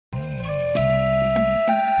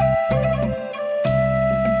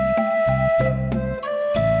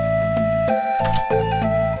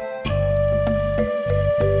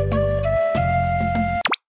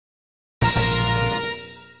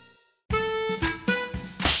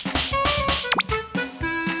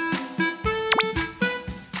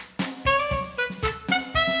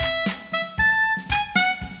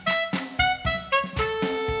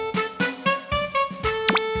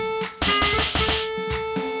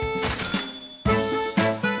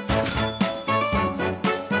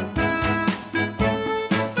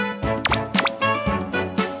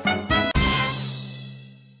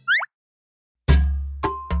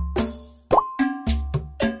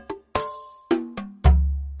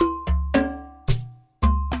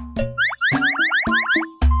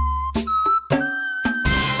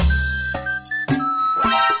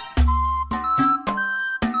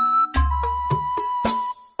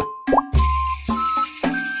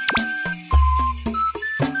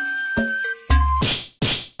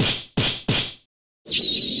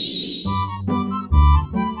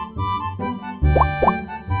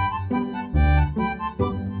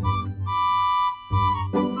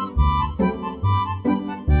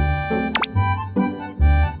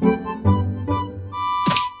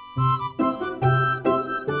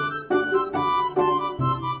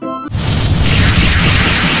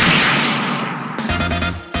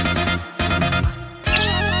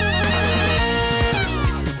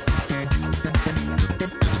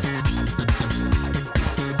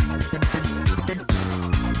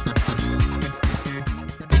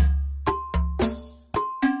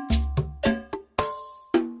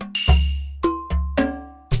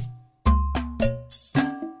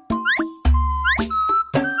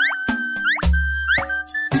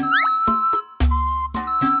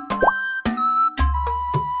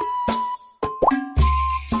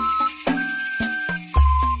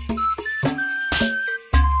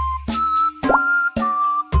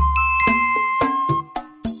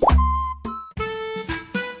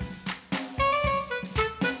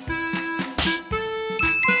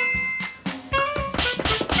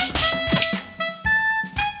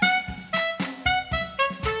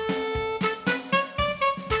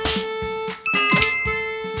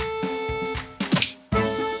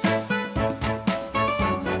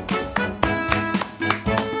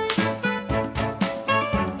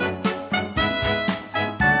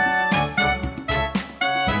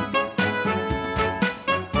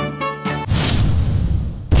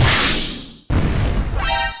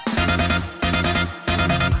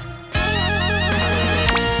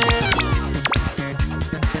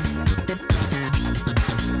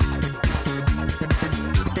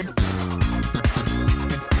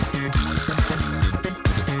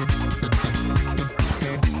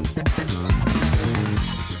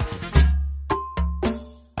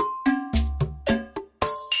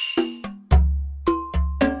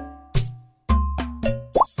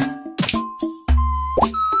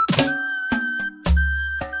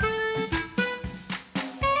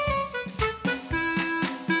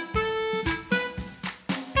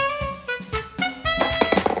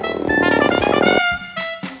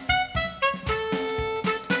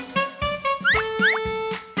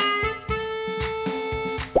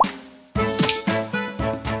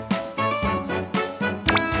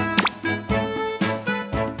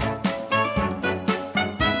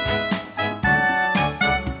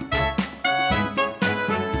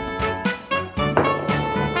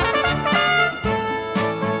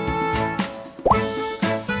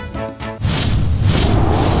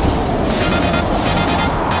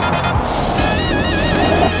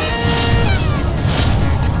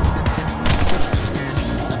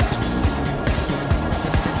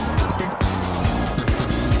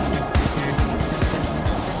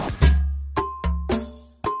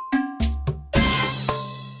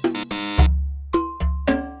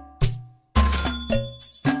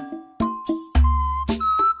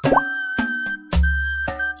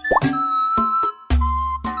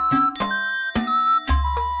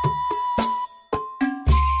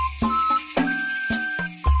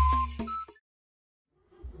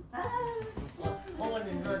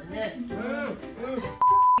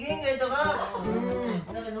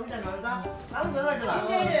ジン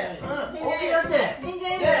ジャーエール。大きなって。ジンジャ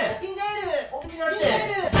ーエール。ジンジャーエール。大きなって。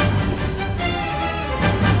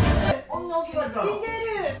こんな大きかった。ジンジャーエー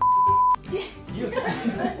ル。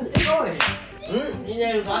うん、ジンジャー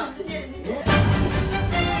エールか。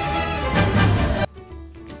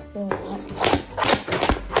すごいな。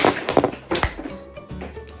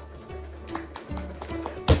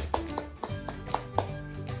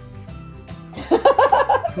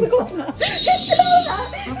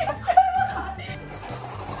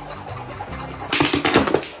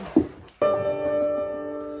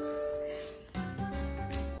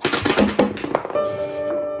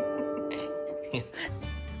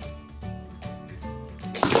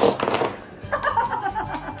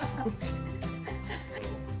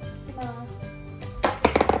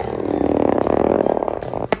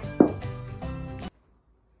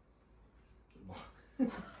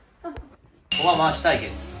コマ回し対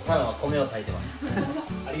決。サナは米を炊いてます。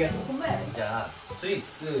ありがとう。じゃあ、3、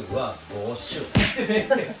2は5シュー。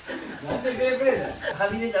なんでグレープレーだよ。は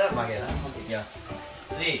み出たら負けだ。いきます。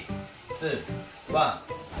3、2、1、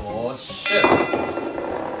5シュー。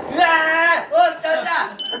うわー、おっ、食べた。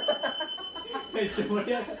めっちゃ盛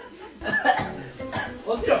り上がった。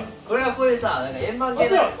落ちろ。これがこういうさ、なんか円盤系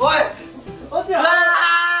落ちろ。おい。落ちろ。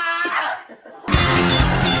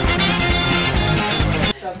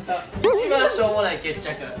一番しょうもない決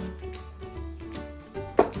着。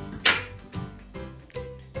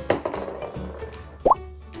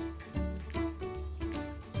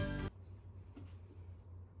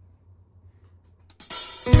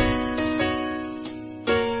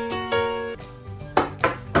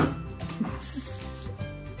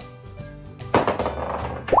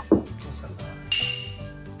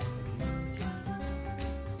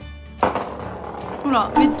ほら、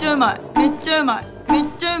めっちゃうまい。めっちゃうまい。めっ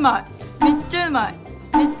ちゃうまい。めっちゃうまい。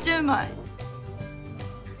めっちゃうまい。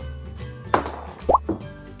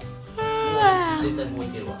絶対もうい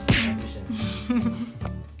けるわ。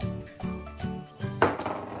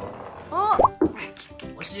お、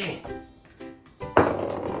惜しい。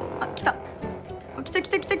あ、来た。来た来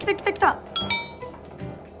た来た来た来た来た。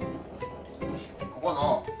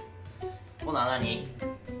この穴に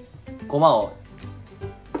駒を、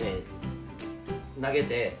投げ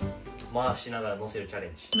て回しながら乗せるチャレ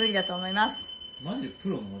ンジ。無理だと思います。マジでプ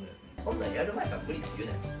ロのものやつ。そんなんやる前から無理って言う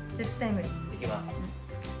ねん。絶対無理。いきます。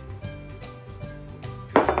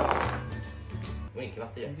無理に決まっ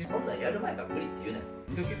てるやん。そんなんやる前から無理って言うねん。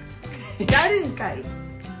見とけ。やるんかい。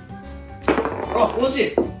あ、惜し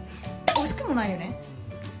い。惜しくもないよね。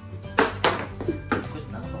こいつ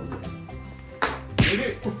なんかい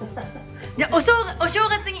る。じゃあお正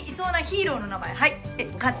月にいそうなヒーローの名前。はい。絵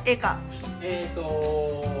か。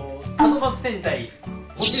門松戦隊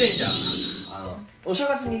モチレンジャー。お正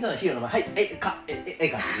月にいつのヒーローの名前。はい、絵かっていう。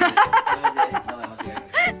名前間違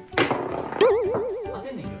え当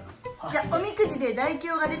てんねんけどな。じゃあおみくじで大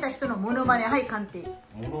凶が出た人のモノマネ。はい、鑑定。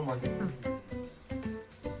モノマネ。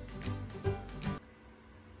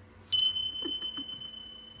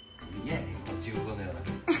いやね、中国のような。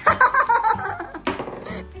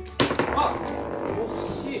あ、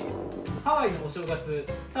惜しい。ハワイのお正月、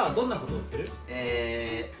さあどんなことをする？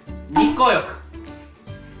日光浴。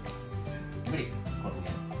無理。これ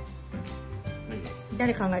ね。無理です。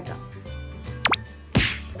誰考えた？